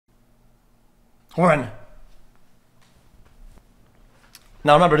We're in.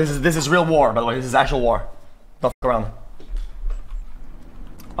 Now remember, this is real war, by the way. This is actual war. Don't fuck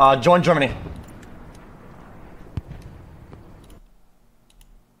around. Join Germany.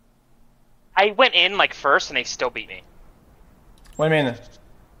 I went in like first and they still beat me. What do you mean?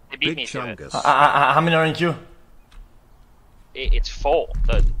 They beat me to it. How many are in queue? It's full.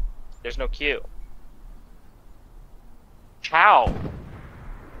 There's no queue. How?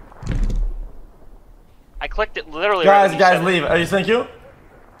 I clicked it literally. Guys, leave. Are you saying queue?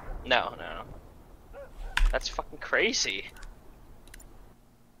 No. That's fucking crazy.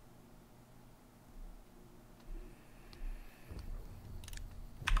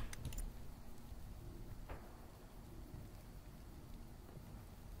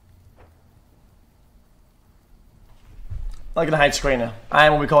 I'm gonna hide screen now. I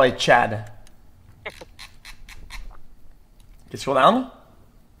am what we call a Chad. Okay, scroll down.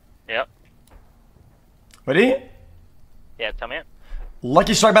 Yep. Ready? Yeah, tell me it.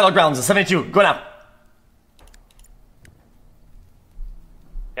 Lucky Strike Battlegrounds, 72. Go now.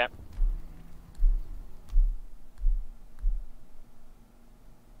 Okay.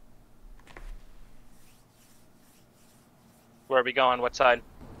 Where are we going? What side?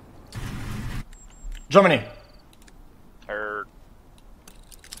 Germany. Or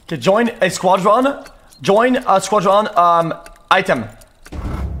Okay, join a squadron. Join a squadron. Item.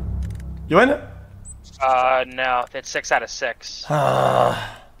 You in? no, it's 6 out of 6.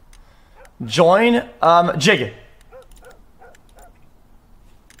 Join Jig.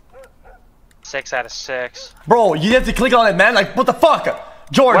 6 out of 6. Bro, you have to click on it, man. Like, what the fuck?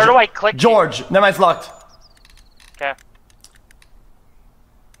 George. Where do I click? George. Never mind, it's locked. Okay.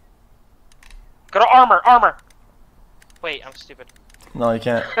 Go to armor. Wait, I'm stupid. No, you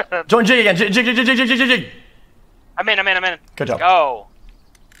can't. Join Jig again. Jig. I'm in. Good job. Go.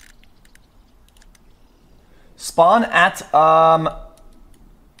 Spawn at how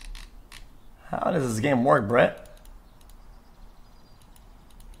does this game work, Brett?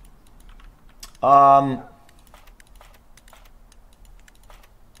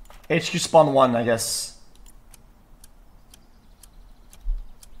 HQ spawn 1, I guess.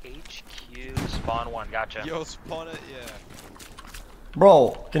 HQ spawn 1, gotcha. Yo, spawn it, yeah.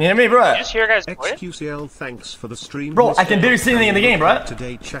 Bro, can you hear me, bro? Did you just hear guys voice? xQcl, thanks for the stream. Bro, I can barely see anything in the game, bro.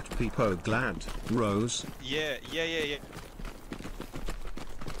 Today, chat people glad. Rose. Yeah. Is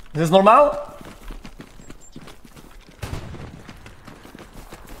this normal? Oh,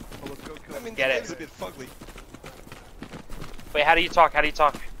 let's go. I mean, Get it. it's a bit fugly. Wait, how do you talk?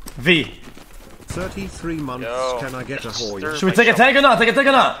 V. 33 months. Yo, Can I get a hoy? Should we take a tank or not? Take a tank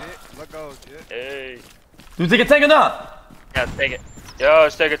or not? Let go, shit. Hey. Do we take a tank or not? Yeah, take it. Yo,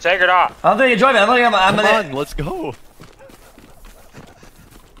 let's take it or not. I don't think you're driving. I don't think I'm Come on, let's go.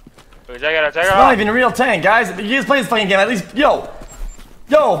 We take it or It's not even a real tank, guys. You guys play this fucking game. At least, yo,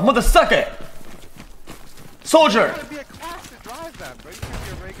 mother suck it. Soldier. You gotta be a class to drive that, bro. You can't be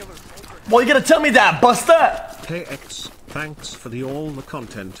a regular soldier. Well, you gotta tell me that, Buster. KX, thanks for all the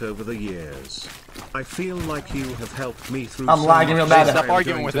content over the years. I feel like you have helped me through. I'm lagging real bad. Stop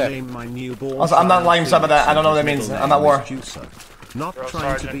arguing with it. Also, I'm not lagging. Sorry about that. I don't know what that means. I'm at war. Not Drill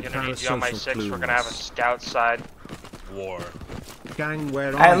trying to sergeant, be gonna need you on my 6. We're gonna have a scout side. War. Gang,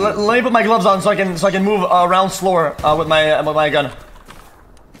 where Hey, are you? let me put my gloves on so I can move around slower with my gun.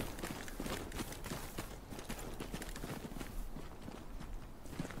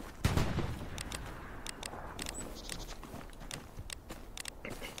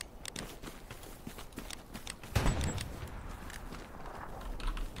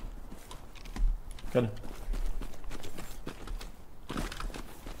 Good.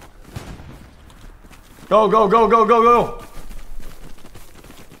 Go.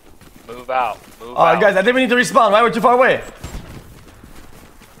 Move out. Move out. Guys, I think we need to respawn. Right? We're too far away.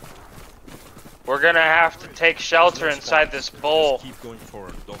 We're gonna have to take shelter inside this bowl. Just keep going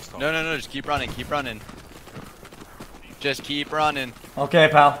forward. Don't stop. No, just keep running. Just keep running. Okay,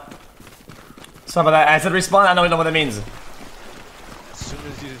 pal. Sorry about that. I said respawn. I don't know what that means. As soon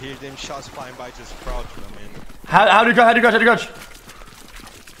as you hear them shots flying by, just crouch them in. How do you crouch?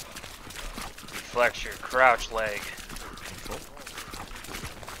 Flex your crouch leg.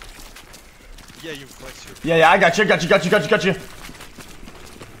 Yeah, you flex your. Yeah, I got you.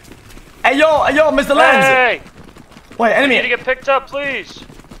 Hey yo, Mr. Lenz. Hey! Wait, enemy. You need to get picked up, please.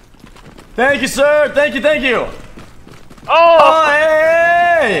 Thank you, sir. Thank you. Oh!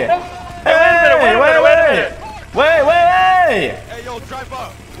 Hey! Wait! Hey, yo, drive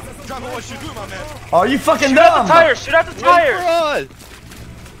up. Drive up. What you do, my man? Are you fucking Shoot dumb? out the tires! Shoot out the tires! Run!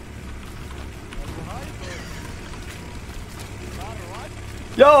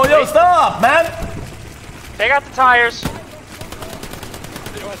 Yo, yo, stop, man! Take out the tires. Yo,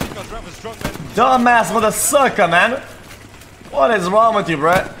 I think our driver's drunk, man. Dumbass with a sucker, man! What is wrong with you,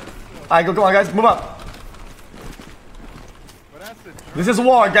 Brett? Alright, go, come on, guys, move up. This is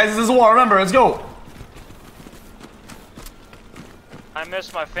war, guys, this is war, remember, let's go! I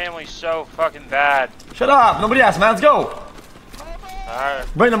miss my family so fucking bad. Shut up, nobody asked, man, let's go! Alright.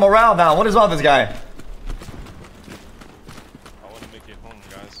 Bring the morale down, what is wrong with this guy? I want to make it home,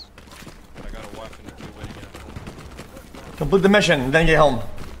 guys. But I got a wife and a kid waiting at home. Complete the mission, then get home.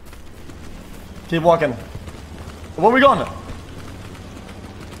 Keep walking. Where are we going?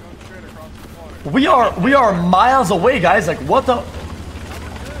 We are miles away, guys. Like, what the?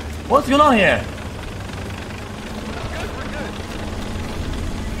 What's going on here?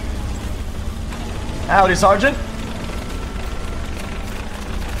 Howdy, Sergeant.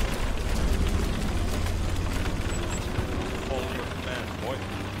 Follow your command, boy.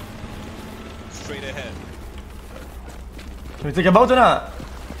 Straight ahead. Can we take a boat or not?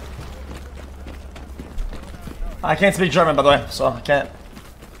 I can't speak German, by the way, so I can't.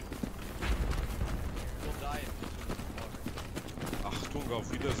 If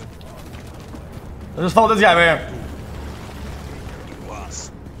he doesn't. Let's just follow this guy right here.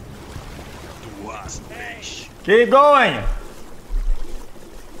 Du hast mich. Keep going.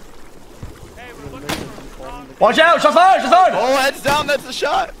 Watch out! Shots fired! Shots fired! Oh, heads down. That's a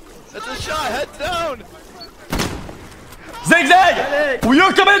shot. That's a shot. Heads down. Zigzag!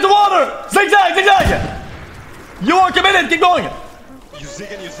 You're committed to water! Zigzag! Zigzag! You are committed! Keep going! You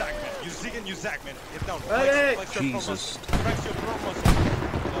zig and you zag, man. You zig and you zag, man. Get down. Flex your Jesus. Flex your pro muscle. Oh,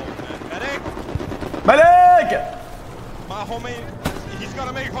 man. Medic! Medic! My homie, he's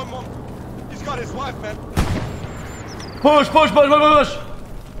gotta make home. He's got his wife, man. Push, push, push, push, push!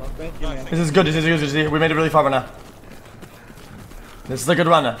 Thank you, man. This is good, this is good. We made it really far now. This is a good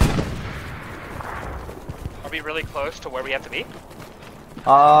run. Are we really close to where we have to be?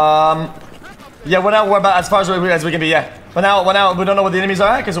 Yeah, we're about as far as we can be, yeah. But now we don't know what the enemies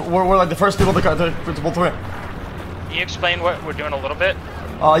are at, because we're like the first people to pull through it. Can you explain what we're doing a little bit?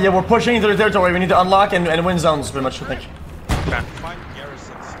 Yeah, we're pushing into the territory. We need to unlock and win zones, pretty much, I think. Okay. Find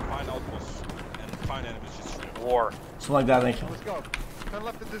garrisons, find outposts, and find enemies. Just shoot them. War. Something like that, I think. Let's go. Turn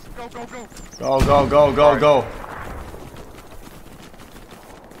left of this. Go, go, go. Go.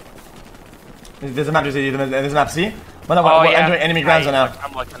 There's a map, you see? There's a map, see? But no, we're entering enemy grounds now.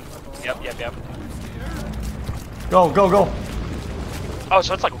 I'm looking. Yep. Go. Oh,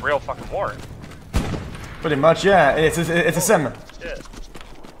 so it's like real fucking war. Pretty much, yeah. It's a sim. Shit.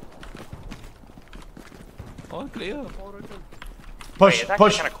 Oh, clear. Push, Wait, it's actually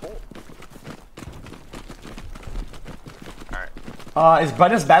push. kind of cool. Alright. Is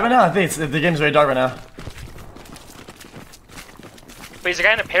brightness bad right now? I think the game's very dark right now. Wait, there's a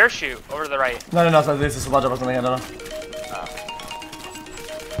guy in a parachute over to the right. No, so this is a lodge up or something, I don't know.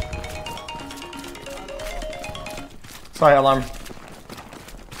 Sorry, alarm.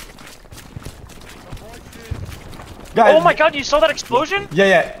 Guys, Oh my god, you saw that explosion?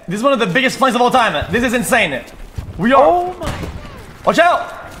 Yeah. This is one of the biggest flames of all time. This is insane. We are. Oh my. Watch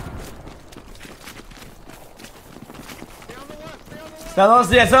out! Stand on the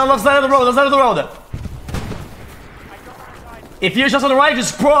left side of the road. If you're just on the right,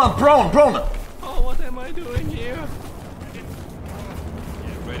 just prone. Oh, what am I doing here? Get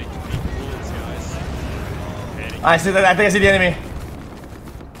ready to beat bullets, guys. I see that. I think I see the enemy.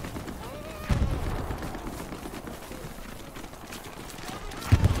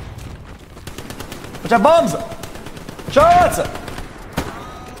 Watch out, bombs! Shots!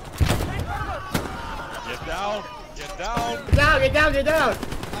 Get down. Get down!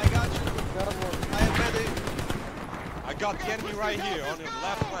 I got you. I am ready. I got the enemy right here on your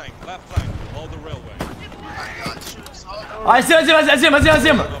left flank, all the railway. I see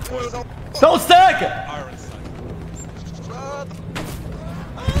him! Don't stack! Iron sight.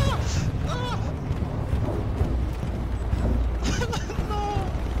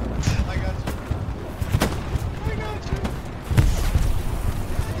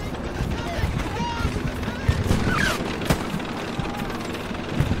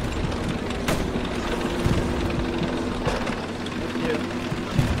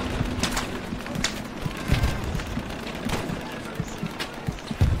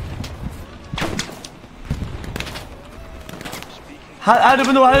 How do you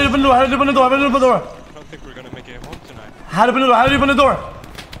open the door? I don't think we're gonna make it home tonight. How do you open the door?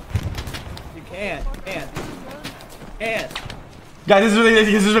 You can't. Guys, this is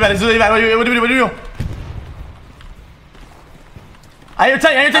really bad. What do you do? I take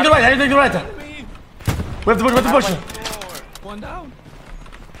the right. We have to push. One down.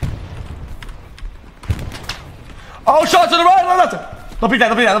 Oh, shot to the right, left. Don't beat that,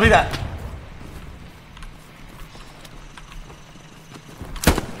 don't beat that, don't beat that.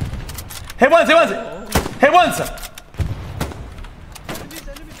 Hit once, hit once. Hit once.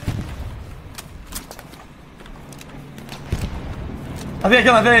 I think I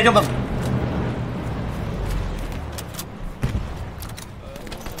killed him, I think I killed him.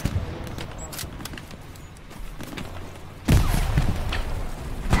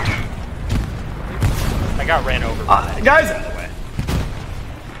 I got ran over. Guys!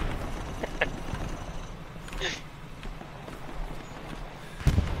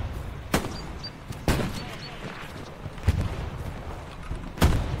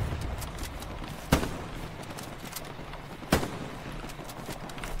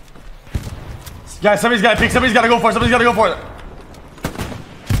 Guys, somebody's got to pick. Somebody's got to go for it. Somebody's got to go for it.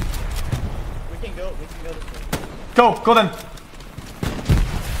 We can go this way. Go then.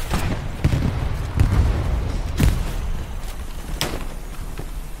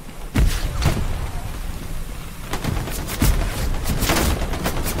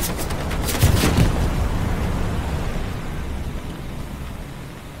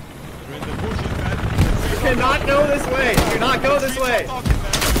 We're in the bushes, man. You cannot go this way. Do not go this way.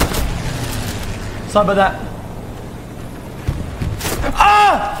 Sorry about that.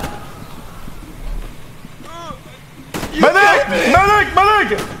 Ah! Medic! Medic!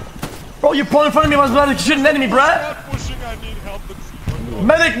 Medic! Bro, you're pulling in front of me. I was about to shoot an enemy, bruh. Stop pushing, I need help.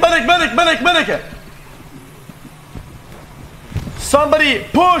 Medic! Medic! Medic! Medic! Medic! Somebody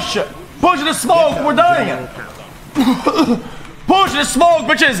push! Push the smoke! We're dying! Push the smoke,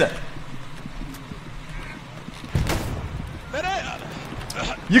 bitches!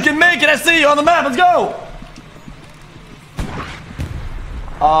 You can make it! I see you on the map! Let's go!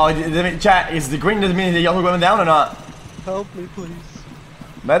 Oh, chat, is the green doesn't mean the yellow going down or not? Help me, please.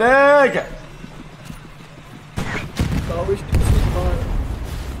 Medic! Oh, we should respawn.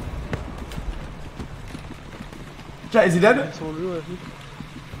 Chat, is he dead?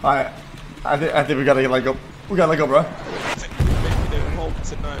 Alright. I think we gotta let go. We gotta let go, bro.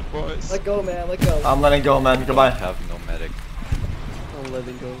 Let go, man. Let go. I'm letting go, man. Goodbye. I have no medic. I'm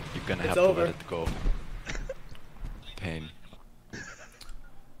letting go. You're gonna It's have over. to let it go. Pain.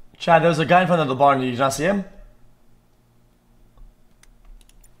 Chad, there's a guy in front of the barn. Did you not see him?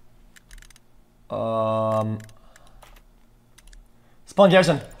 Spawn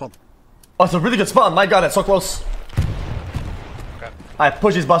Garrison. Oh, it's a really good spawn. My god, it's so close. Okay. Alright,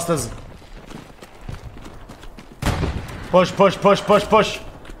 push these busters. Push, push, push, push, push.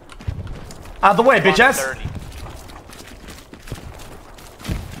 Out of the way, bitch ass. 30.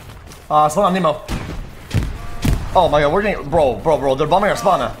 Spawn on Nemo. Oh my god, we're getting. Bro, they're bombing our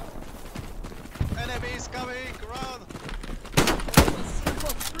spawner. Enemies coming, run!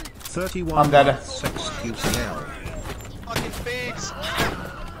 31 I'm dead. months xQcl. Fucking pigs!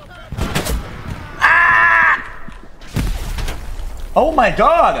 Oh my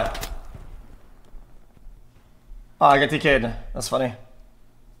god! Oh, I got TK'd. That's funny.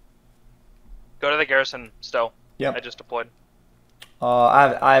 Go to the garrison still. Yep. I just deployed.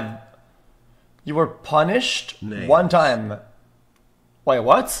 I've. You were punished Names. one time. Wait,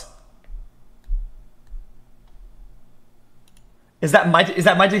 what? Is that my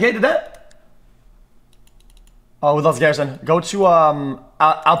TK did that? Oh, we lost Garrison. Go to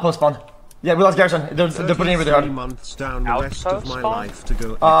outpost spawn. Yeah, we lost Garrison. They're putting it really 33 hard. months down the rest of my Outpost life to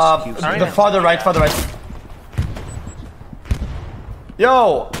go The xQc. farther right, farther right.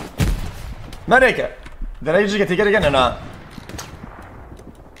 Yo! Medic! Did I just get TK'd again or not?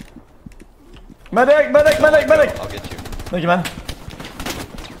 Medic! Medic! Medic! Medic! I'll get you. Thank you, man.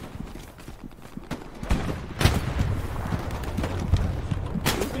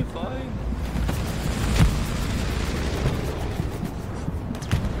 You'll be fine.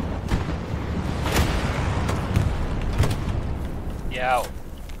 Yeah.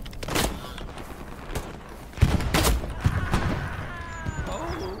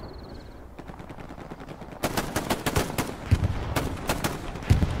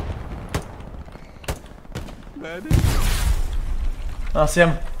 I see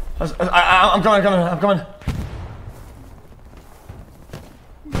him. I'm coming.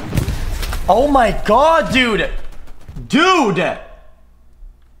 Oh my god, dude! Dude!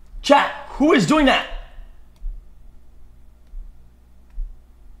 Chat, who is doing that?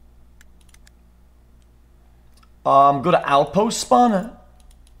 Go to outpost spawn.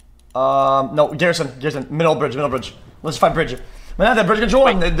 No, Garrison, middle bridge. Let's fight bridge. We have that bridge control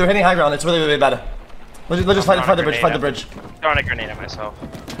and they're hitting high ground. It's really, really bad. Let's just fight the bridge. Throwing a grenade at myself.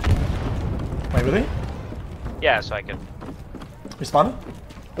 Wait, really? Yeah, so I could. Respawn?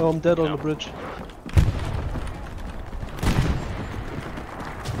 Oh, I'm dead on No. the bridge.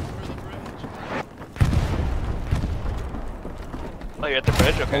 Oh, you're at the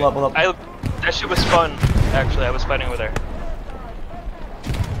bridge? Okay. Hold up. That shit was fun, actually. I was fighting over there.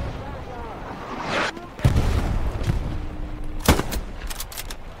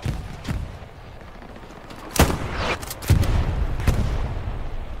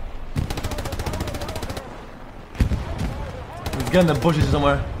 He's getting in the bushes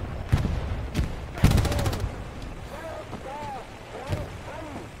somewhere.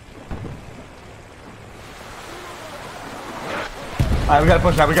 Alright, we gotta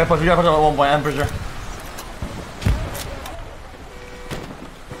push that, at one point, I'm pretty sure.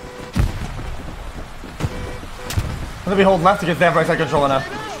 I'm gonna be holding left to get that right side controller now.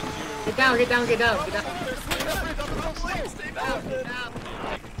 Get down.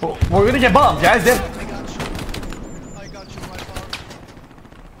 We're gonna get bombed, guys, dude. I got you, my father.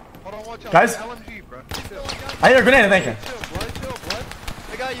 Hold on, watch out. Guys? LMG, bro. Chill. I hear a grenade, thank you. Chill, blood.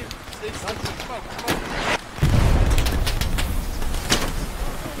 I got you. Stay smoke.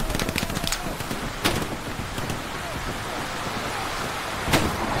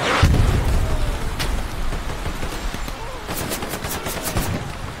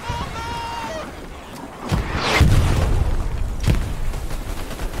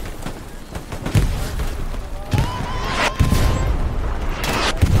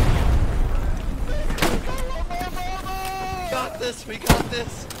 We got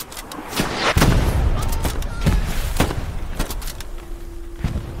this.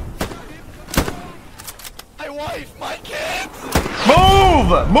 My wife, my kids.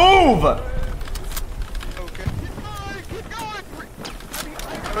 Move! Okay. Keep going.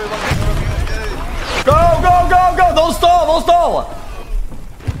 Go! Don't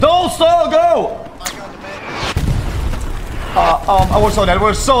stall! Go!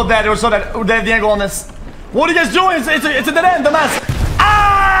 We're so dead. They have the angle on this. What are you guys doing? It's a dead end, dumbass.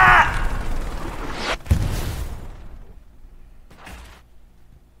 Ah!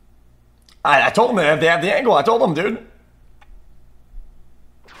 I told them they have the angle. I told them, dude.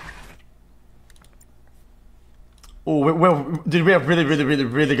 Oh, dude, we have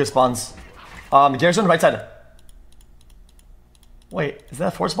really good spawns. Garrison, right side. Wait, is that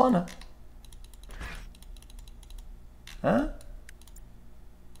a force spawn? Huh?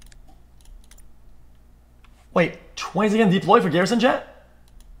 Wait, 20 seconds deploy for Garrison chat?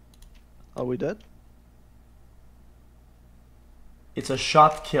 Are we dead? It's a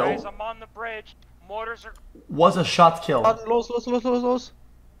shot kill. Guys, I'm on the bridge. Mortars are... Was a shot kill. Los.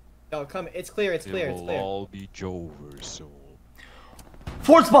 No, come. It's clear. It will all be over soon.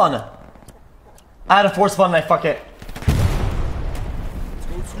 Force spawn! I had a force spawn and I fuck it.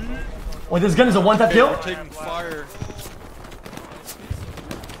 Wait, this gun is a one-tap kill? We're taking fire.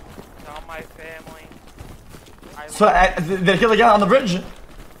 Not my family. So they kill the guy on the bridge.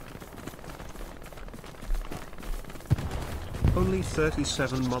 Only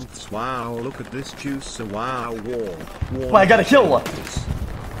 37 months. Wow, look at this juice. Wow, war. Wait, I got a kill. Oh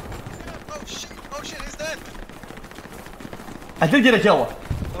shit, he's dead. I did get a kill.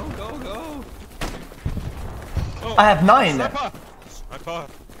 Go. Oh, I have 9. Sniper.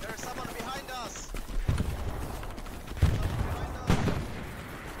 There's someone behind us.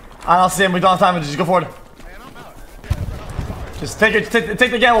 I don't see him. We don't have time. Just go for it. Just take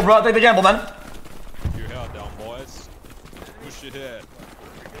the gamble, bro. Take the gamble, man. Your head down, boys. Push your head.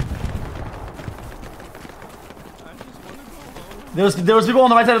 There was people on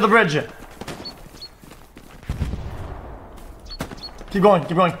the right side of the bridge. Keep going. I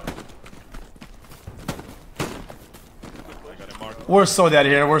got him marked. We're so dead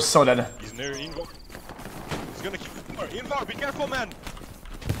here. We're so dead. He's near Invar. He's gonna kill Invar. Be careful, man.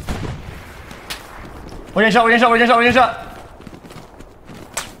 We're getting shot. We're getting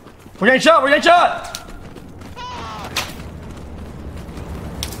shot.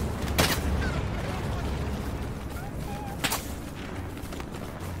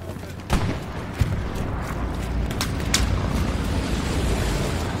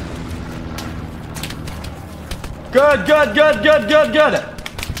 Good.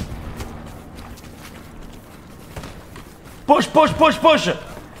 Push.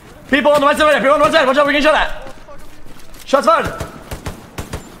 People on the right side. Watch out, we're getting shot at. Shots fired.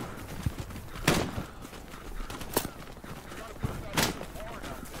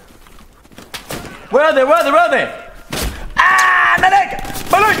 Where are they? Ah, medic!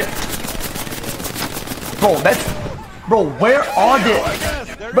 Bro, where are they?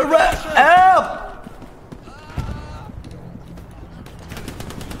 Help!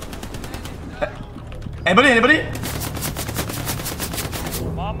 Anybody?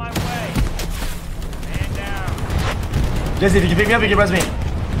 I'm on my way. Man down. Jesse, if you can pick me up, you can res me.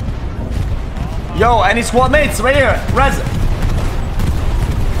 Yo, I need squad mates right here. Res.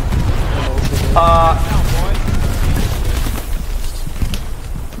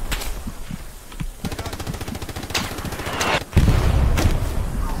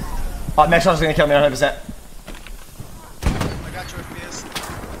 Next one's gonna kill me 100%. I got your FPS.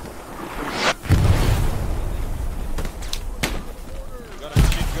 Got a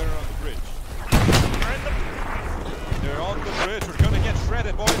machine gunner on the bridge. They're on the bridge. We're gonna get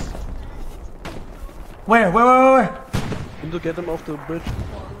shredded, boys. Where? Can you get them off the bridge?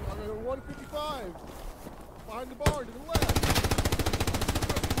 155. Behind the bar, to the left.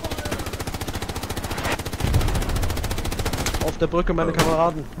 Auf der Brücke, meine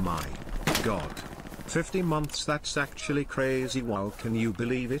Kameraden. My God. 50 months, that's actually crazy. Wow, can you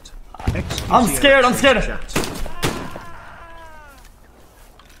believe it? xQc I'm scared. chat.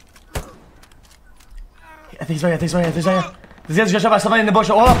 I think he's right here. This guy's got shot by somebody in the bush.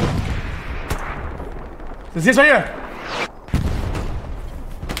 Hold up. This guy's right here.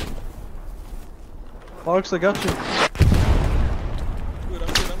 Marks, I got you. Good,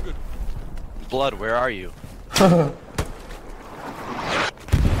 I'm good. Blood, where are you? Oh!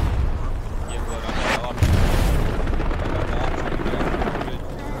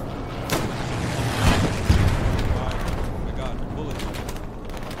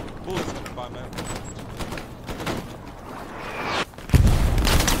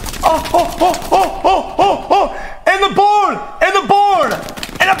 In the board! In the board!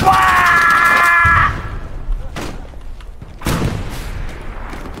 In the board!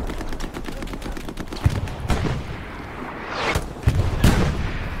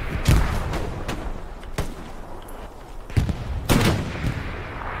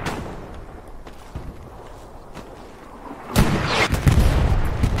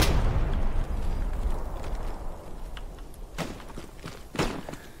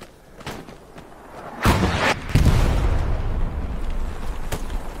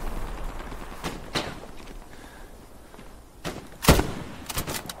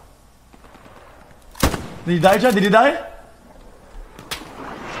 Did he die, Chad? Did he die?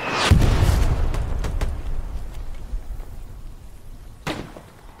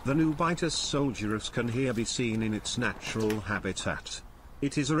 The Nubitus soldiers can here be seen in its natural habitat.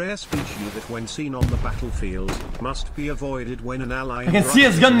 It is a rare species that when seen on the battlefield, must be avoided when an ally... I can see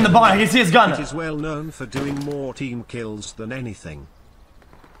his gun in the bar, I can see his gun! It is well known for doing more team kills than anything.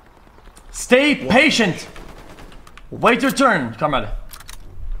 Stay patient! Wait your turn, comrade.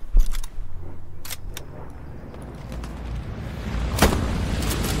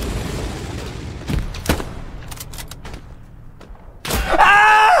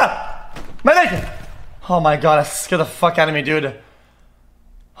 Medic! Oh my god, that scared the fuck out of me, dude.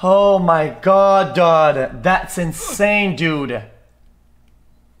 Oh my god, dude. That's insane, dude.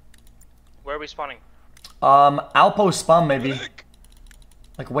 Where are we spawning? Outpost spawn, maybe.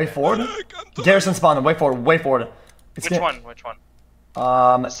 Like, way forward? Garrison spawn, way forward, way forward. It's Which one?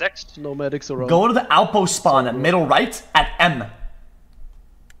 The sixth? No medics around. Go to the outpost spawn at middle right at M.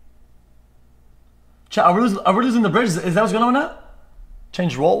 Chat, are we losing the bridge? Is that what's going on now?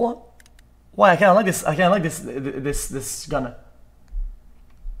 Change role? Why? I can't like this. I can't like this gun.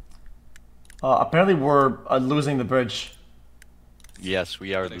 Apparently we're losing the bridge. Yes,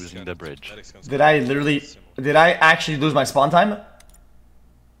 we are losing the bridge. Did I actually lose my spawn time?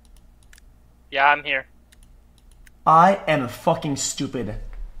 Yeah, I'm here. I am fucking stupid.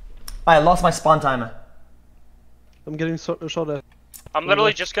 I lost my spawn time. I'm getting shot at. I'm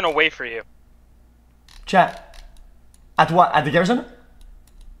literally just gonna wait for you. Chat. At what? At the garrison?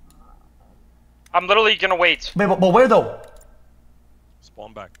 I'm literally gonna wait. Wait, but where though?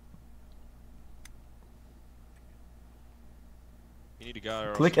 Spawn back. You need a guy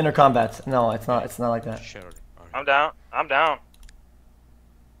or Click enter combat. No, it's not. It's not like that. I'm down. I'm down.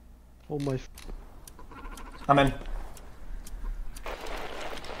 Oh my. I'm in.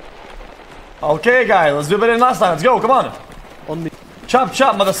 Okay, guys, let's do better than last time. Let's go. Come on. On me. Chop,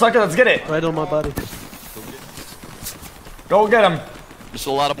 chop, motherfucker. Let's get it. Right on my body. Go get him. There's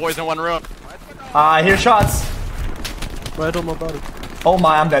a lot of boys in one room. I hear shots. Right on my body. Oh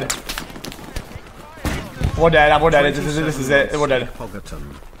my, I'm dead. We're dead. We're dead. This is it. We're dead.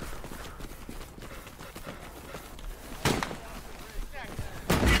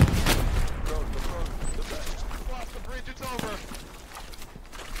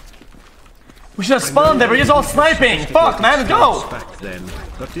 We should have spawned there. We're just all sniping. Fuck, man. Go. Back then,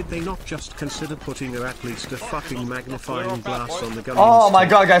 but did they not just consider putting at least a fucking magnifying glass on the gun? Oh my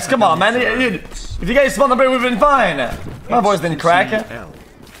god, guys, come on, man. Dude, if you guys spawned the bridge, we've been fine. My boys didn't crack.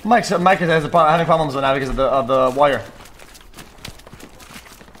 Mike has having problems with that because of the wire.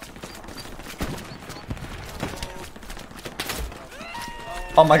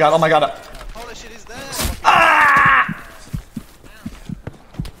 Oh my god, oh my god.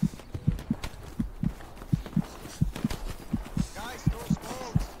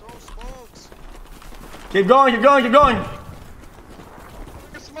 Keep going, keep going, keep going.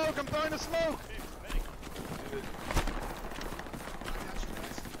 Smoke, I'm throwing a smoke.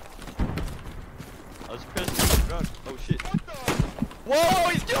 I was pressing the run. Oh shit. Whoa,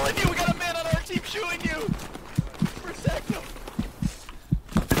 he's killing you! We got a man on our team shooting you! Protect him!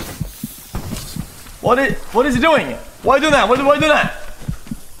 What is he doing? Why are you doing that? Why are you doing that?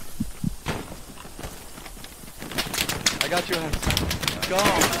 I got you, Axe. Go!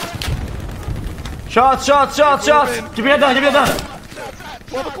 Shots, shots, shots, shots! Keep your head down, keep your head down!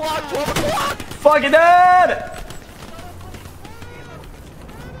 12 o'clock, 12 o'clock! Fucking dead!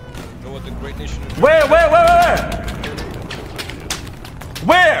 You know what the great nation of Where? Where?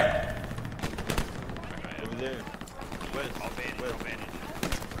 over there. I'll manage.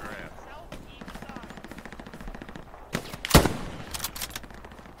 Alright.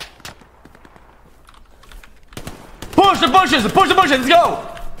 Push the bushes! Push the bushes! Let's go!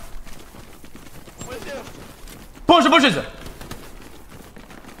 Push the bushes!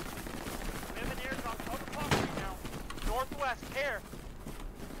 Miminaires on 12 o'clock right now. Northwest, air.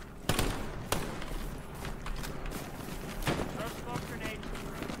 Throw smoke grenade.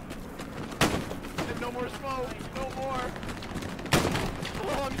 No more smoke, no more.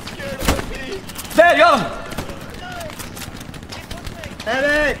 Oh, I'm scared of me. There, got him!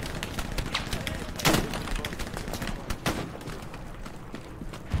 Medic!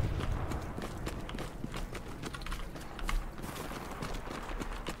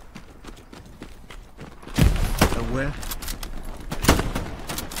 Where?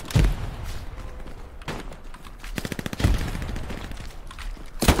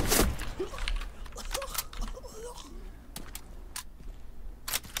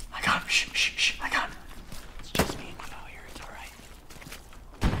 I got him. Shh. I got him. It's just me and you out here, it's alright.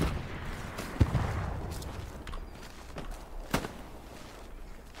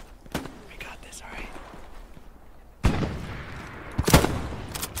 We got this, alright?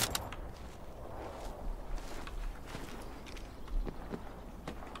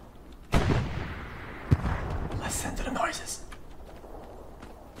 Listen to the noises.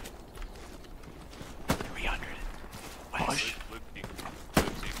 300. Push.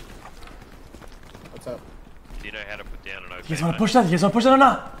 What's up? Do you know how to put down an OP? You guys wanna push that? You guys wanna push that or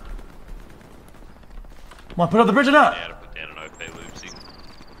not? Wanna put up the bridge or not? How to put down an OP loopsy.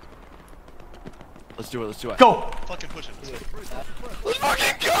 Let's do it. Go! Fucking push it. Let's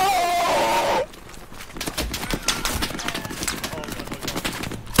fucking go!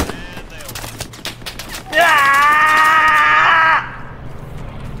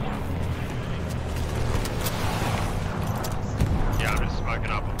 Yeah, I'm just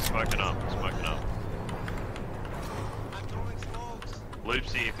smoking up. I'm throwing smokes.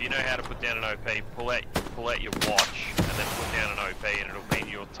 Loopsy, if you know how to put down an OP, pull out your watch and then put down an OP and it'll mean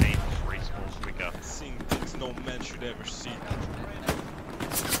your team respawns quicker. Seeing things no man should ever see.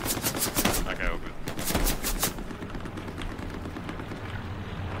 Okay, all good.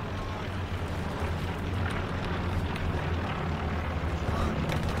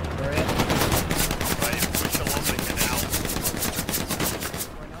 We're in. Wait, push along the canal.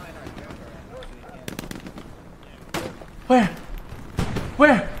 Where?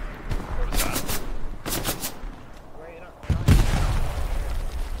 Where? What is that?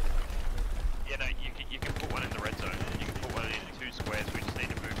 Yeah, no, you can put one in the red zone. You can put one in 2 squares. We just need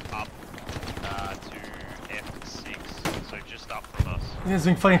to move up to F6, so just up from us. You guys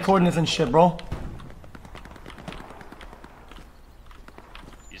doing fucking coordinates and shit, bro.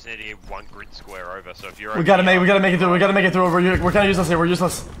 You just need to get 1 grid square over. So if you're We gotta make it through. We're kinda useless here. We're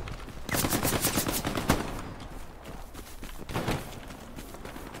useless.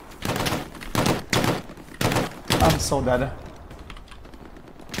 I'm so dead.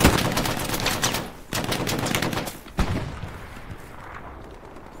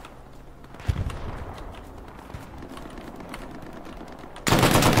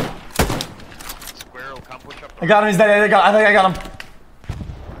 Square will come push up the I got him. He's dead. I think I got him.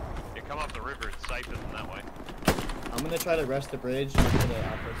 You come up the river, it's safer than that way. I'm gonna try to rush the bridge and look for the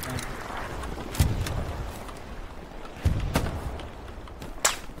outpost now.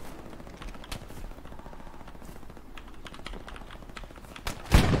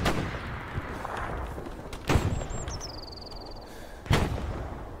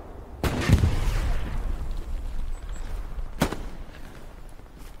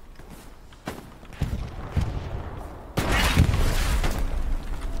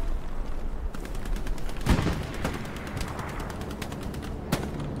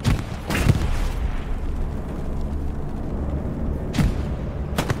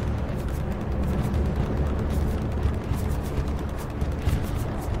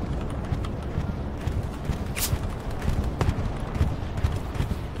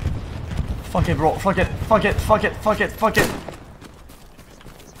 Fuck it, bro. Fuck it. Fuck it. Fuck it. Fuck it. Fuck it.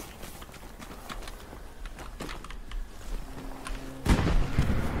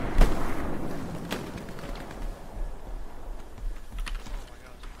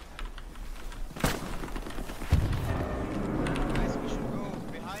 Guys, we should go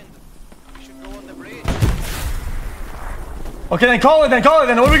behind. We should go on the bridge. Okay, then call it then. Call it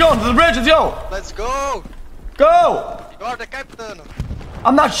then. Where are we going? To the bridge. Let's go. Let's go! Go. You are the captain!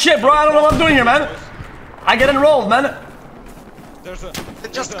 I'm not shit, bro. I don't know what I'm doing here, man. I get enrolled, man. There's a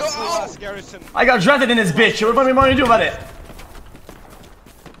Just there's a go! last garrison. I got drafted in this bitch. What am I going to do about it?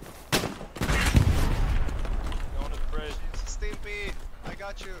 Go on the bridge. Stimpy, I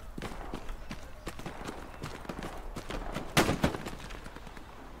got you.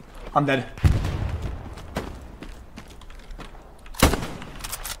 I'm dead.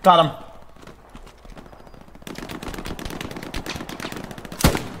 Got him.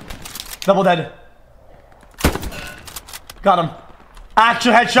 Double dead. Got him.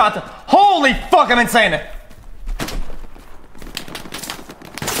 Actual headshot. Holy fuck, I'm insane.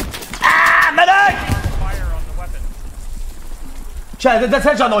 Ah, medic! Fire on the weapon. Chad, that's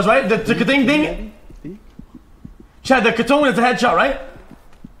headshot noise, right? The ka-ding ding? Chad, the ka-tone is the headshot, right?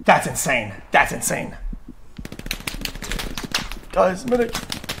 That's insane. That's insane. Guys, medic.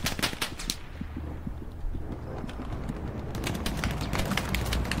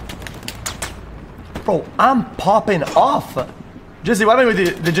 Bro, I'm popping off. Jizzy, why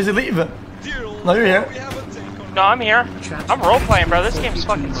did Jizzy leave? No, you're here. No, I'm here. I'm role playing, bro. This game's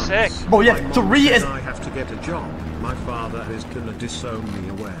fucking sick. Bro, yeah, 3 is... I have to get a job. My father is gonna disown me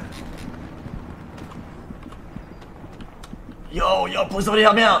aware. Yo, please somebody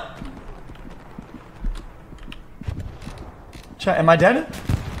help me out. Chat, am I dead?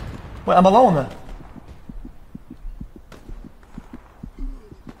 Wait, I'm alone.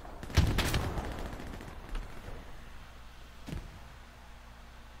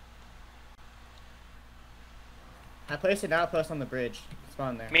 I placed an outpost on the bridge.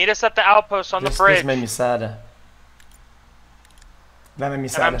 Spawn there. Meet us at the outpost on the bridge. This made me sad. That made me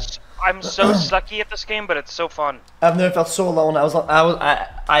And sad. I'm so sucky at this game, but it's so fun. I've never felt so alone.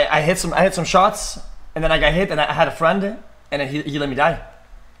 I hit some shots, and then I got hit, and I had a friend, and then he let me die.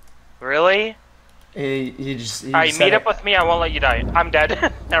 Really? He just. He Alright, just said meet it. up with me. I won't let you die. I'm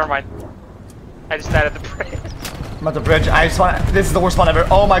dead. Never mind. I just died at the bridge. I'm at the bridge. I spawn. This is the worst spawn ever.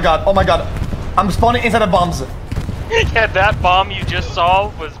 Oh my god. Oh my god. I'm spawning inside of bombs. Yeah, that bomb you just saw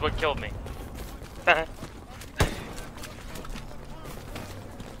was what killed me.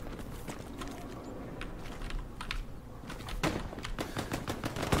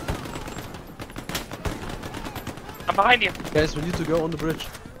 I'm behind you. Guys, we need to go on the bridge.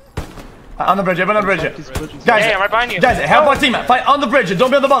 On the bridge. Everyone on the bridge. These bridges. Guys, Hey, I'm right behind you. Guys, help our team. Fight on the bridge. Don't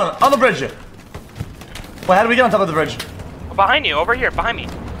be on the bottom. On the bridge. Wait, how do we get on top of the bridge? Behind you, over here, behind me.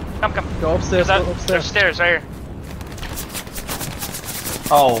 Come. Go upstairs, There's, go there's upstairs. stairs right here.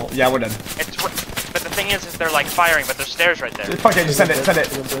 Oh, yeah, we're dead. But the thing is they're like firing, but there's stairs right there. Fuck it, just send it, send it.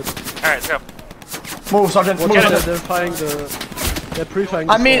 Alright, let's go. Move, Sergeant, move, Watch out, Sergeant. they're firing the... They're pre-firing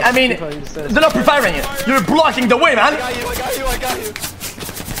the I mean, pre-firing the stairs. they're not pre-firing it. You're blocking the way, man. I got you! I got you!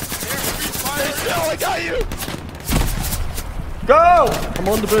 I got you! Go! I'm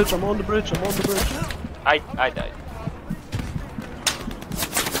on the bridge, I'm on the bridge, I'm on the bridge. I died.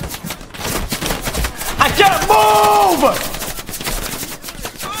 I can't move!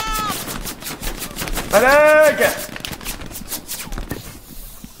 Medic!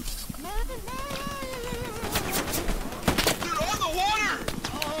 Dude, on the water!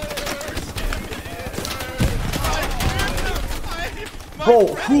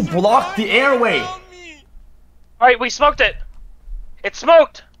 Bro, who blocked the airway? Alright, we smoked it! It's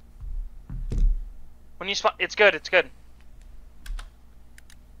smoked! When you smoke, it's good, it's good.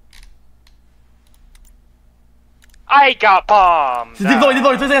 I got bombed! Deploy,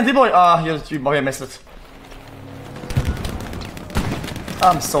 deploy, 2 seconds, deploy. Ah, you missed it.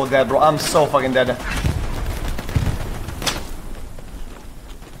 I'm so dead, bro. I'm so fucking dead.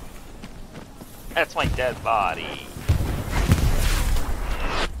 That's my dead body.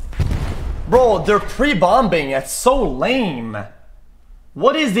 Bro, they're pre-bombing. It's so lame.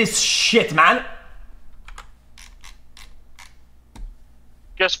 What is this shit, man?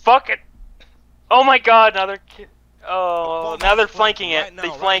 Just fuck it! Oh my god, another kid. Oh, now they're flanking it. Right now, They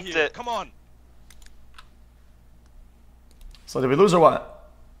right flanked here. it. Come on. So did we lose or what?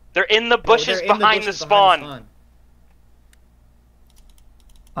 They're in the bushes They're in behind the bushes spawn.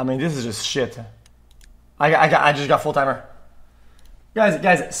 I mean, this is just shit. I just got full timer. Guys,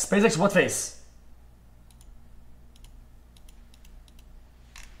 SpaceX, what face?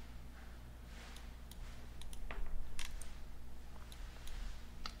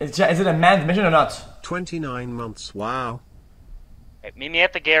 Is it a manned mission or not? 29 months, wow. Right, meet me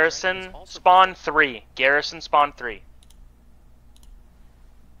at the garrison. Spawn 3. Garrison spawn 3.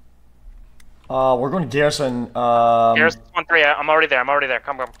 We're going to Garrison. Garrison spawn 3. I'm already there. I'm already there.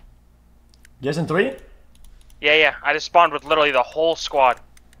 Come. Garrison 3? Yeah. I just spawned with literally the whole squad.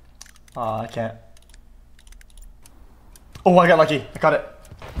 I can't. Oh, I got lucky. I caught it.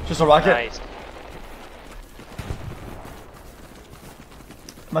 Just a rocket. Nice.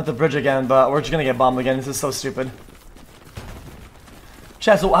 I'm at the bridge again, but we're just gonna get bombed again. This is so stupid.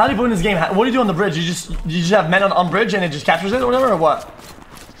 Chat, so how do you win this game? What do you do on the bridge? You just have men on bridge and it just captures it or whatever, or what?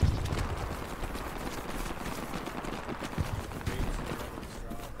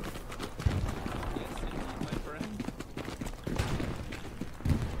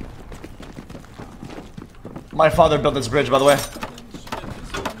 My father built this bridge, by the way.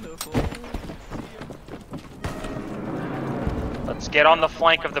 Let's get on the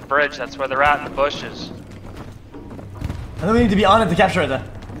flank of the bridge. That's where they're at in the bushes. I think we need to be on it to capture it then.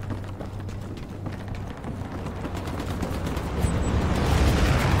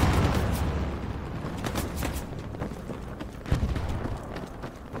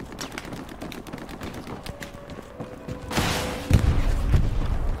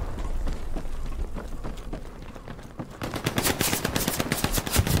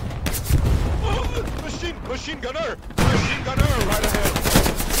 Machine gunner right ahead.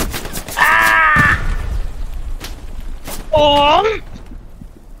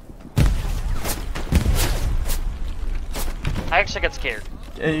 I actually got scared.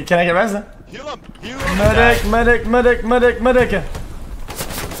 Can I get res? Heal him. Medic. No.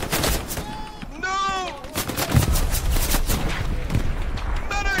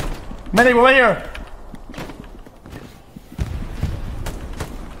 Medic, we're right here.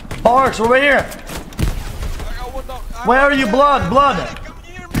 Barks, we're right here. Where are you? Blood. Come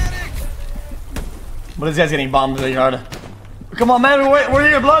here, medic. But this guy's getting bombed really hard. Come on, man, we're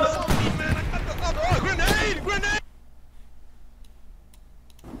here, blood. Grenade.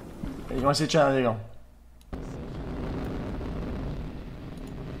 Hey, you want to see the channel? There you go.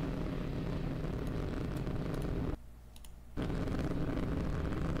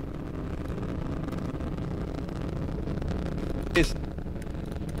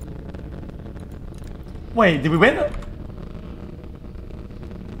 Wait, did we win?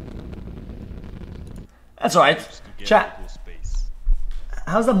 That's alright. Chat.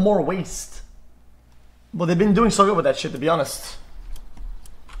 How's that more waste? Well, they've been doing so good with that shit, to be honest.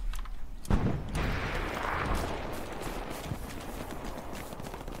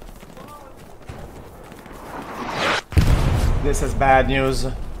 This is bad news.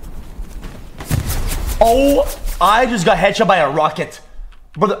 Oh, I just got headshot by a rocket.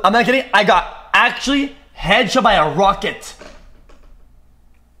 Brother, I'm not kidding. I got actually headshot by a rocket.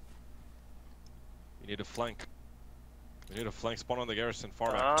 We need a flank. Spawn on the garrison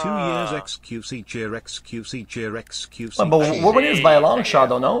far back. 2 years xQc cheer xQc cheer xQc. But we're winning this by a long shot,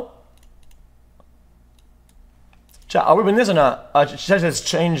 though, no? Chat, are we winning this or not? Chat says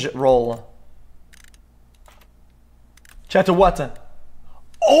change role. Chat to what?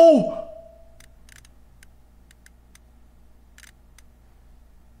 Oh!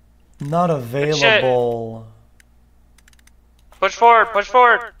 Not available. Push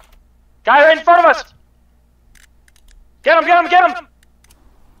forward. Guy right in front of us. Get him.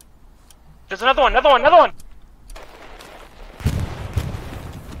 There's another one.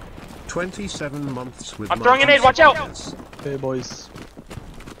 27 months with I'm throwing a nade, watch out. Hey boys.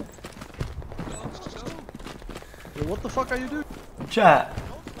 Yo, what the fuck are you doing? Chat.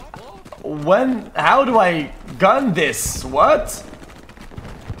 How do I gun this? What?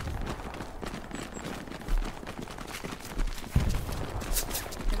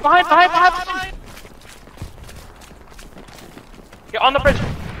 Behind. You're on the bridge.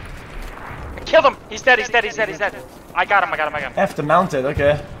 I killed him. He's dead. I got him. F to mounted,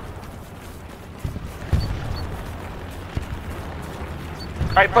 okay.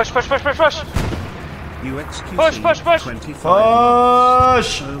 Alright, push. You XQC Push. 25.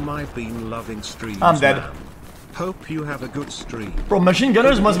 Push! Oh, my been loving streams. I'm dead. Man. Hope you have a good stream. Bro, machine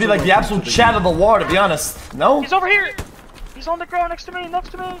gunners must be like the absolute chat of the war, to be honest. No? He's over here. He's on the ground next to me.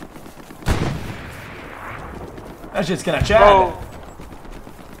 That shit's gonna chat.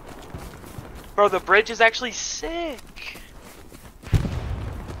 Bro, the bridge is actually sick.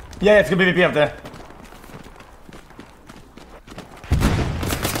 Yeah, it's gonna be VP up there.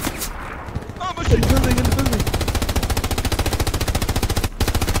 In the building.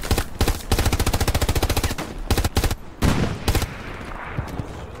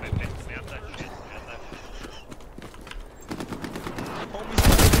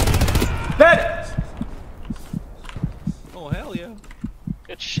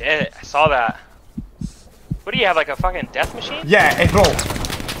 saw that. What do you have, like a fucking death machine? Yeah, hey bro.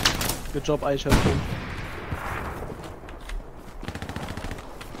 Good job, I shot him.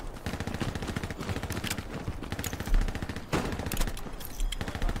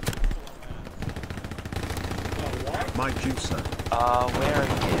 My juicer. Where are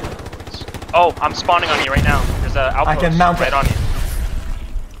you? Oh, I'm spawning on you right now. There's a outpost I can mount right it. on you.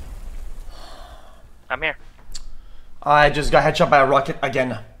 I'm here. I just got headshot by a rocket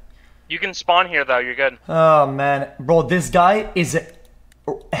again. You can spawn here though, you're good. Oh man, bro, this guy is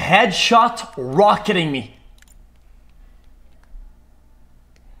headshot rocketing me.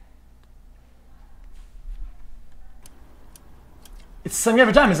 It's the same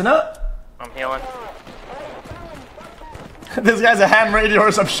every time, isn't it? I'm healing. This guy's a ham radio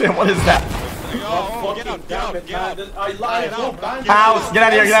or some shit. What is that? Oh, get out, get out, get out. I lied. House, get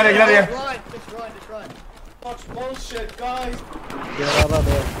out of here, get out of here, get out of here. Just run. That's bullshit, guys. Get out of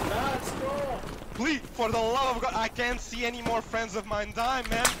there. Let's go. Please, for the love of God, I can't see any more friends of mine die,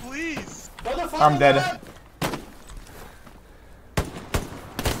 man. Please. I'm dead.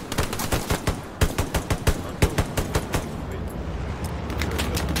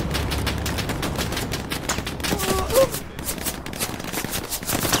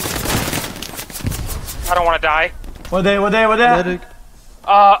 I don't want to die. Where they? Medic.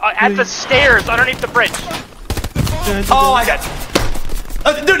 At the stairs underneath the bridge. Oh, I got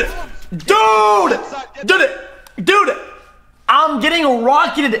dude, I'm getting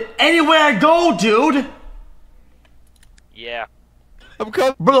rocketed anywhere I go, dude. Yeah. I'm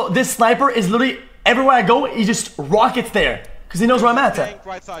coming. Bro, this sniper is literally everywhere I go. He just rockets there because he knows where I'm at. Tank,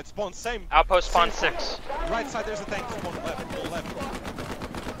 right side, spawn, same. Outpost spawn 6. Right side, there's a tank, spawn left.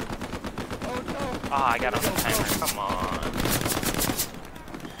 Ah, I got on the timer. Come on.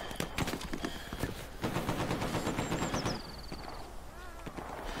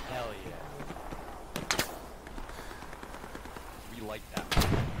 Hell yeah. We like that.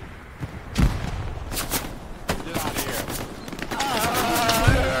 Get out of here.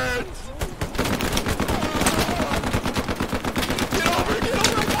 Get over, I got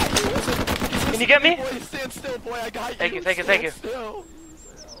you. Can you get me? Boy, stand still, boy, I got you. Thank you. Stand still.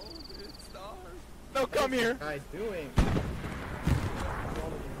 No, come here. What are you guys doing?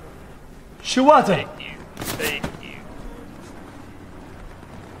 Shoot what? Thank you.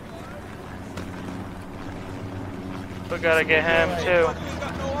 We gotta get him too. We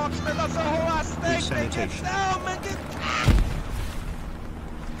got no option, that's our whole ass thing. Man, get down, man, get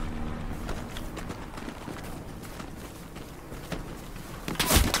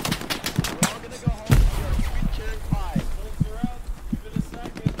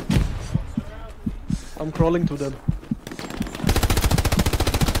I'm crawling to them.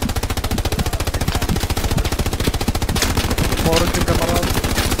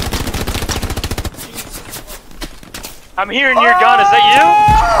 I'm hearing your gun. Is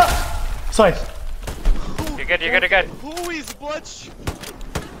that Sorry. you? You're good. Who is Bloods?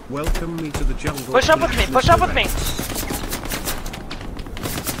 Welcome me to the jungle. Push up with me.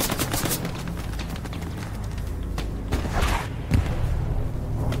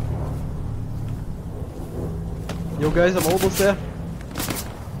 Yo guys, I'm almost there.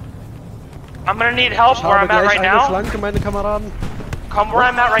 I'm gonna need help where I'm at right now. Flanke, meine Kameraden. Come where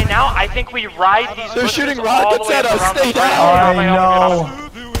I'm at right now. I think we ride these. They're bushes shooting all rockets the way at up us. around the Stay bridge. down. I know.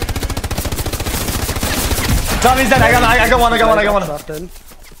 Tommy's dead. I got one. Was denn?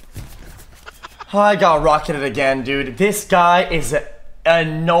 Oh, I got rocketed again, dude. This guy is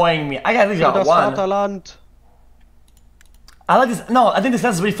annoying me. I at least got Das one. Vaterland. I like this. No, I think this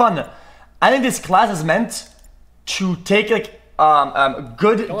class is really fun. I think this class is meant to take like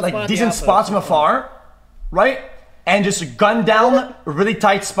good, spawn like at the decent outpost. spots from afar, right? And just gun down really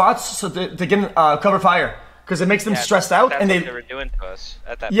tight spots so to get cover fire, because it makes them stressed out That's and what they were doing to us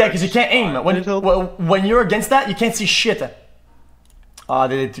at that yeah, because you can't aim when you're against that. You can't see shit.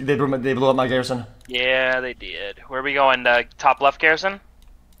 They blew up my garrison. Yeah, they did. Where are we going? Top left garrison?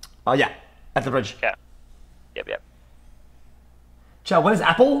 Yeah, at the bridge. Yeah. Yep. Chat, when is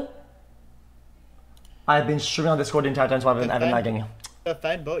Apple? I've been streaming on Discord the entire time, so I've been lagging.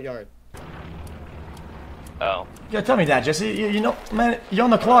 Defend boatyard. Oh. Yeah, tell me that, Jesse. You know, man, you're on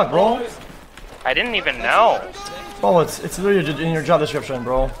the clock, bro. I didn't even know. Oh, it's literally in your job description,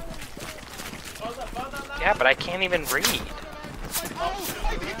 bro. Yeah, but I can't even read.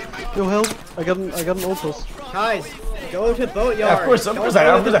 Yo, help! I got an outpost. Guys, go to boatyard. Yeah, of course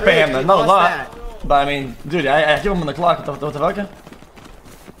I pay him, not a lot. But I mean, dude, I give him on the clock. What the fuck?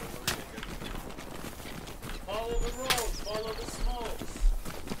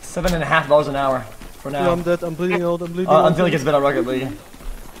 $7.50 an hour for now. Yo, I'm dead. I'm bleeding out. Until he gets better Rocket League.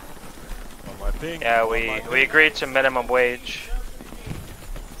 Ping. Yeah, we agreed to minimum wage.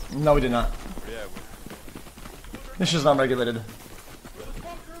 No, we did not. Yeah, This is not regulated.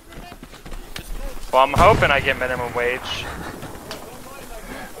 Well, I'm hoping I get minimum wage.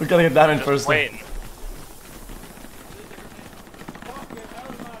 We gotta get that in Just first. waiting.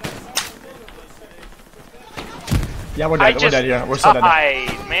 Yeah, we're dead. We're dead here. We're so dead.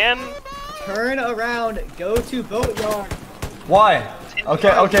 Man. Turn around. Go to boatyard. Why?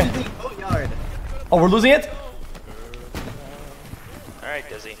 Okay, okay. Boatyard. Oh, we're losing it? Alright,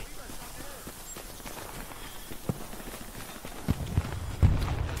 Dizzy.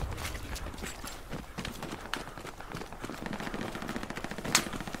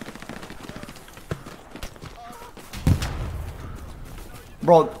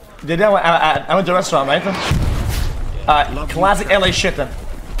 Bro, I went to a restaurant, right? Classic LA shit.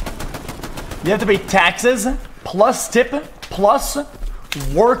 You have to pay taxes, plus tip, plus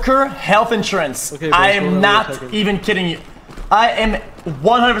worker health insurance. Okay, I boys, hold am on not 1 second. even kidding you. I am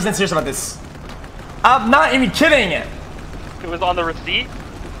 100% serious about this. I'm not even kidding. It was on the receipt?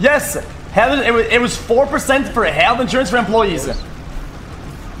 Yes, it was 4% for health insurance for employees.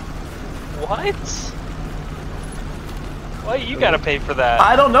 What? Why you gotta pay for that?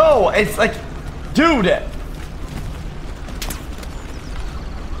 I don't know. It's like, dude.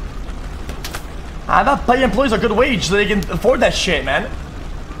 I'm not paying employees a good wage so they can afford that shit, man.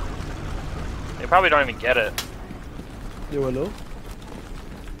 They probably don't even get it. Yo, hello?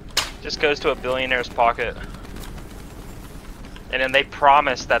 Just goes to a billionaire's pocket. And then they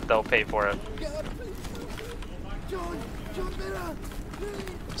promise that they'll pay for it.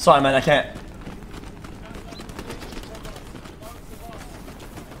 Sorry, man, I can't.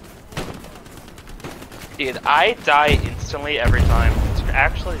 Dude, I die instantly every time. It's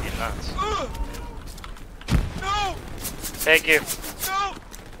actually nuts. No! Thank you. No!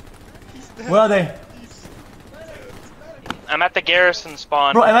 Where are they? I'm at the garrison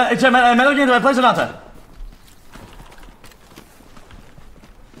spawn. Bro, am I looking at the right place or not?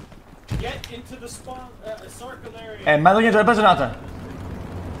 Get into the spawn circle area. Am I looking at the right place or not?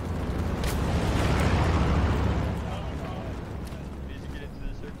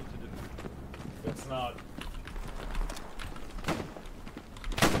 It's not.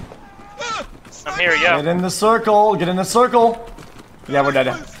 I'm here, yeah. Get in the circle. Get in the circle. Yeah, we're dead.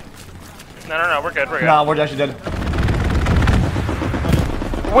 No, we're good, we're good. Nah, we're actually dead.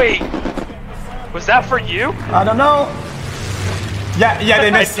 Wait! Was that for you? I don't know. Yeah,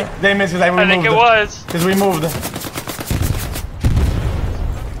 they missed. They missed because I think it was. Because we moved.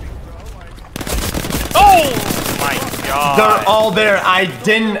 Oh my god. They're all there. I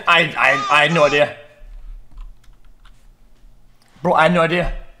had no idea. Bro, I had no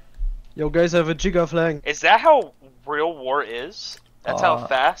idea. Yo, guys, I have a Giga flag. Is that how real war is? That's how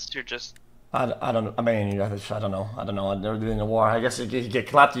fast you're just... I don't know. I mean, I don't know. I've never been in a war. I guess you get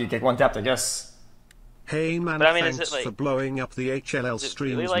clapped, you get one tapped, I guess. Hey man, But I mean, is thanks it like- for blowing up the HLL is it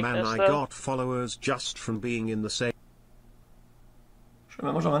streams, really like man. this, I though? got followers just from being in the same.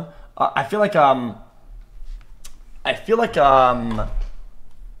 Sure, man. I feel like there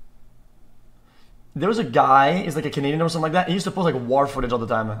was a guy, he's like a Canadian or something like that. He used to post like war footage all the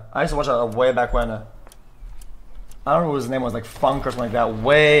time. I used to watch that way back when. I don't know what his name was, like Funk or something like that.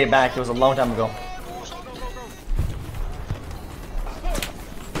 Way back, it was a long time ago.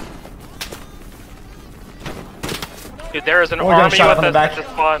 Dude, there is an Oh, we got a army shot with from the us back. at the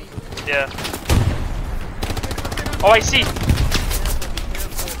spawn. Yeah. Oh, I see.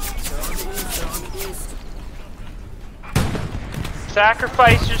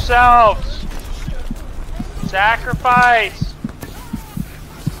 Sacrifice yourselves. Sacrifice.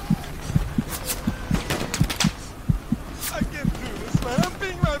 I can't do this, man. I'm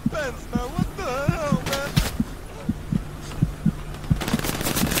peeing my pants now. What the hell, man?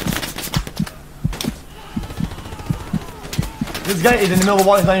 This guy is in the middle of the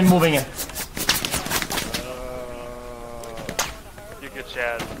wall, he's not even moving it. You good,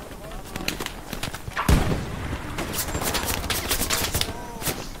 Chad.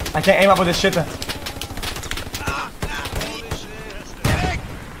 I can't aim up with this shit.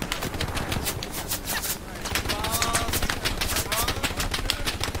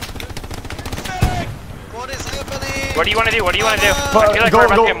 What is happening? What do you want to do? What do you want to do? I But feel like we're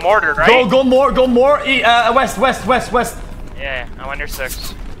about to get mortared, right? Go more. West. Yeah, I'm under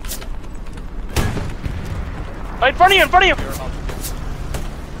 6. Oh, in front of you!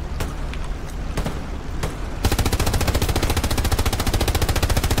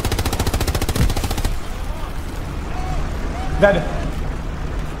 Dead.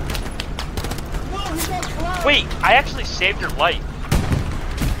 Wait, I actually saved your life.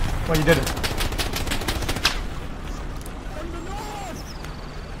 Well, you did it.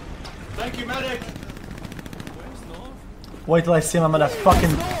 Thank you, medic. Wait till I see him, I'm gonna fucking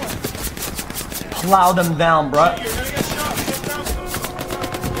plow them down, bro.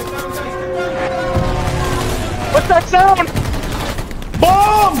 What's that sound?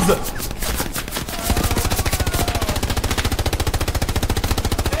 Bombs!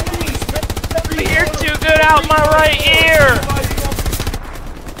 You're too good out my right ear.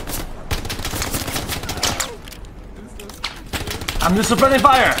 I'm just suppressing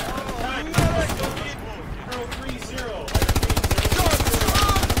fire.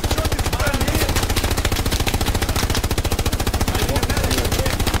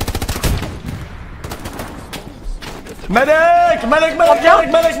 Medic! Medic! Medic!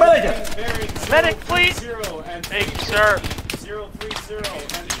 Medic! Medic! Medic! Medic, please. Thank you, sir.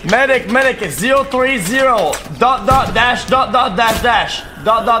 Medic! Medic! 030 dot dot dash dot dot dash dash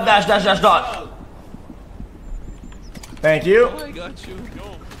dot dot dash dash dash dot. Thank you. I got you.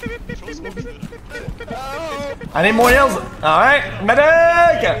 I need more heals. Alright.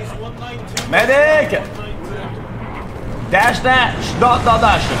 Medic! Medic! Dash dash dot dot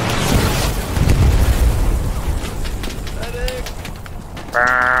dash.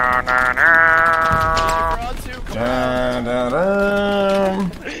 Dun, dun,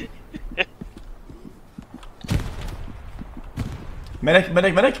 dun. Medic,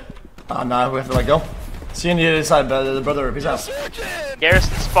 medic, medic. Oh no, we have to let go. See you on the other side, brother. Peace out.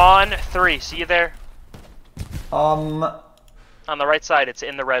 Garrison spawn 3. See you there. On the right side, it's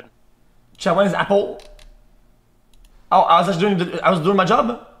in the red. Chat, when is Apple? Oh, I was actually doing my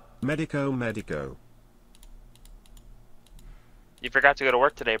job. Medico, medico. You forgot to go to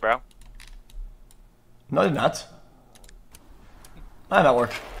work today, bro. No, I did not. I'm at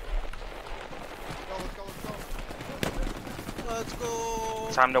work. Let's go.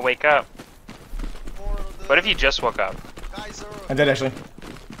 Time to wake up. What if you just woke up? I did actually.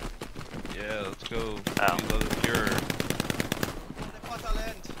 Yeah, let's go. Oh. Reload the cure.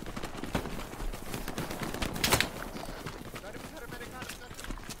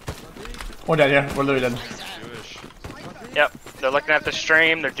 We're dead here. We're literally dead. Jewish. Yep. They're looking at the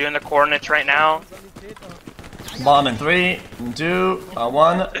stream. They're doing the coordinates right now. Bomb in 3, 2,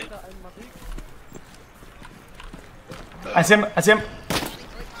 1. I see him. I see him.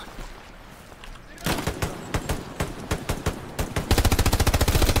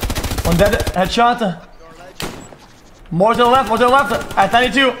 One dead. Headshot. More to the left. More to the left. At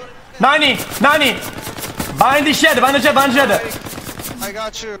 92. 90. 90. Behind the shed. Behind the shed. Behind the shed. I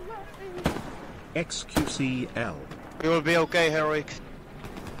got you. xQcl. We will be okay, Heroic.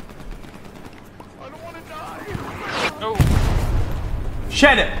 Oh.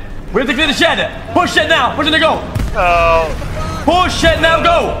 Shed. We have to clear the shed. Push it now. Push it to go. Oh. Push it now.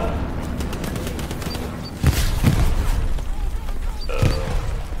 Go.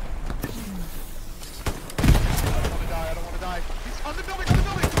 I don't want to die. He's on the building, on the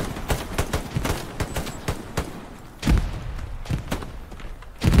building!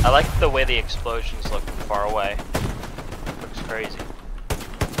 I like the way the explosions look from far away. Looks crazy.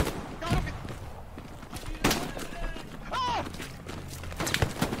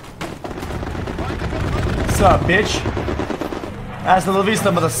 What's up, bitch? Hasta la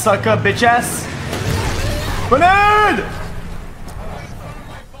vista, mother sucker, bitch ass. Grenade!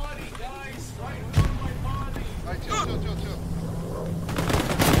 Alright, chill.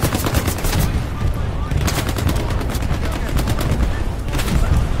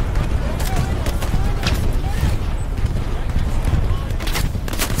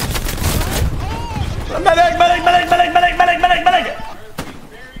 Medic, medic, medic, medic, medic, medic, medic, medic!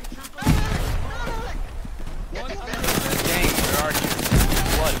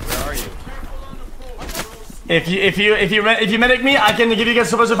 If you medic me, I can give you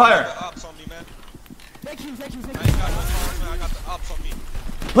guys suppressive fire. Ops on me, man. I ain't got no cars, man. I got the ops on me.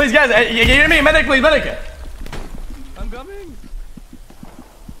 Please, guys, you hear me? Medic, please, medic. I'm coming.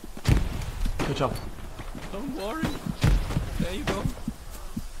 Good job. Don't worry. There you go.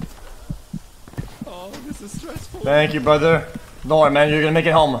 Oh, this is stressful. Thank you, brother. Don't worry, man. You're gonna make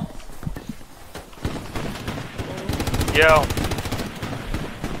it home. Yo.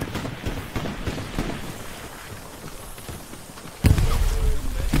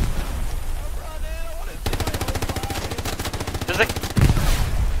 There's a...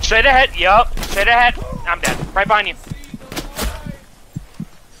 Straight ahead. Yup. Straight ahead. I'm dead. Right behind you.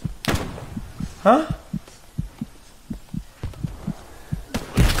 Huh?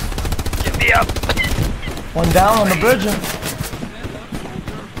 Get me up. One down on the bridge.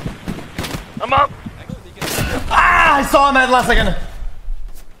 I'm up. Ah! I saw him at the last second.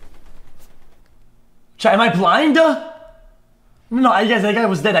 Chat, am I blind? No, I guess that guy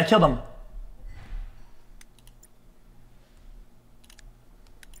was dead. I killed him.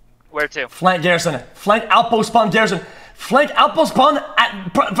 Where to? Flank garrison. Flank outpost spawn garrison. Flank outpost spawn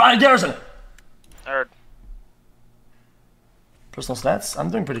at garrison. Or Personal stats? I'm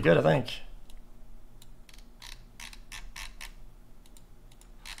doing pretty good, I think.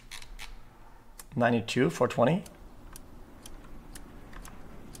 $92, 420.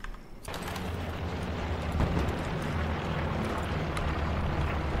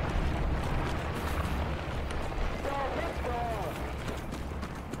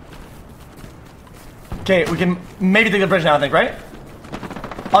 Okay, we can maybe take the bridge now, I think, right?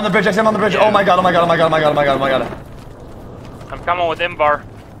 On the bridge, XM on the bridge. Yeah. Oh my god, oh my god, oh my god, oh my god, oh my god, oh my god. I'm coming with Imbar.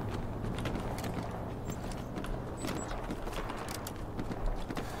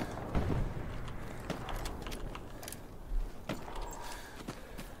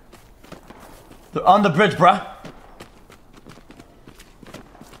 They're on the bridge, bruh.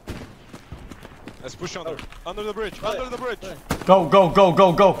 Let's push under. Under the bridge. Under the bridge. Go, go, go,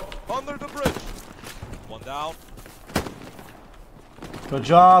 go, go. Under the bridge. One down. Good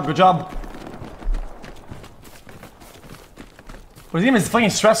job, good job. Well, this game is fucking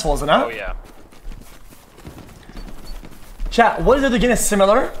stressful, isn't it? Oh yeah. Chat, what is it the game is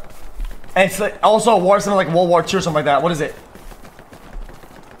similar? And it's like also a war similar like World War II or something like that. What is it?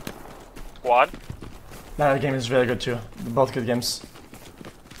 Squad. Nah, the game is really good too. They're both good games.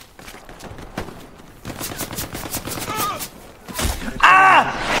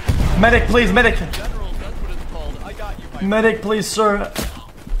 Ah! Medic, please, medic. Medic, please, sir.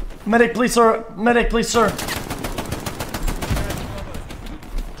 Medic, please, sir. Medic, please, sir.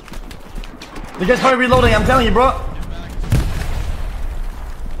 The guy's probably reloading, I'm telling you, bro.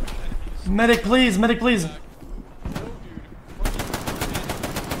 Medic, please, medic, please.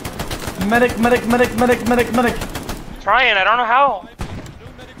 Medic, medic, medic, medic, medic, medic. Trying, I don't know how.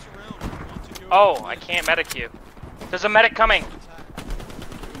 Oh, I can't medic you. There's a medic coming.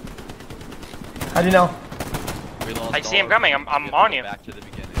 How do you know? I see him coming. I'm on you. Back to the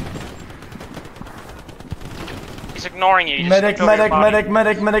beginning. He's ignoring you. He just Medic, skipped over your medic, body. medic,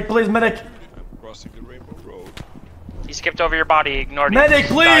 medic, medic, please, medic. I'm crossing the Rainbow Road. He skipped over your body. He ignored you. Medic,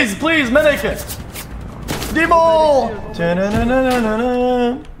 He please, died. please, medic. Demo.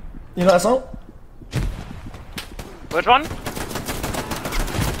 Ta-na-na-na-na-na. You know that song? Which one?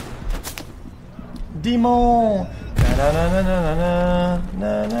 Demon.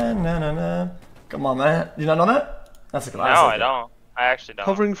 Na-na-na-na-na-na-na-na-na-na. Come on, man. You not know that? That's a No, classic. I don't. I actually don't.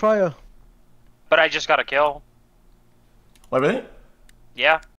 Covering fire. But I just got a kill. Wait, really? Yeah.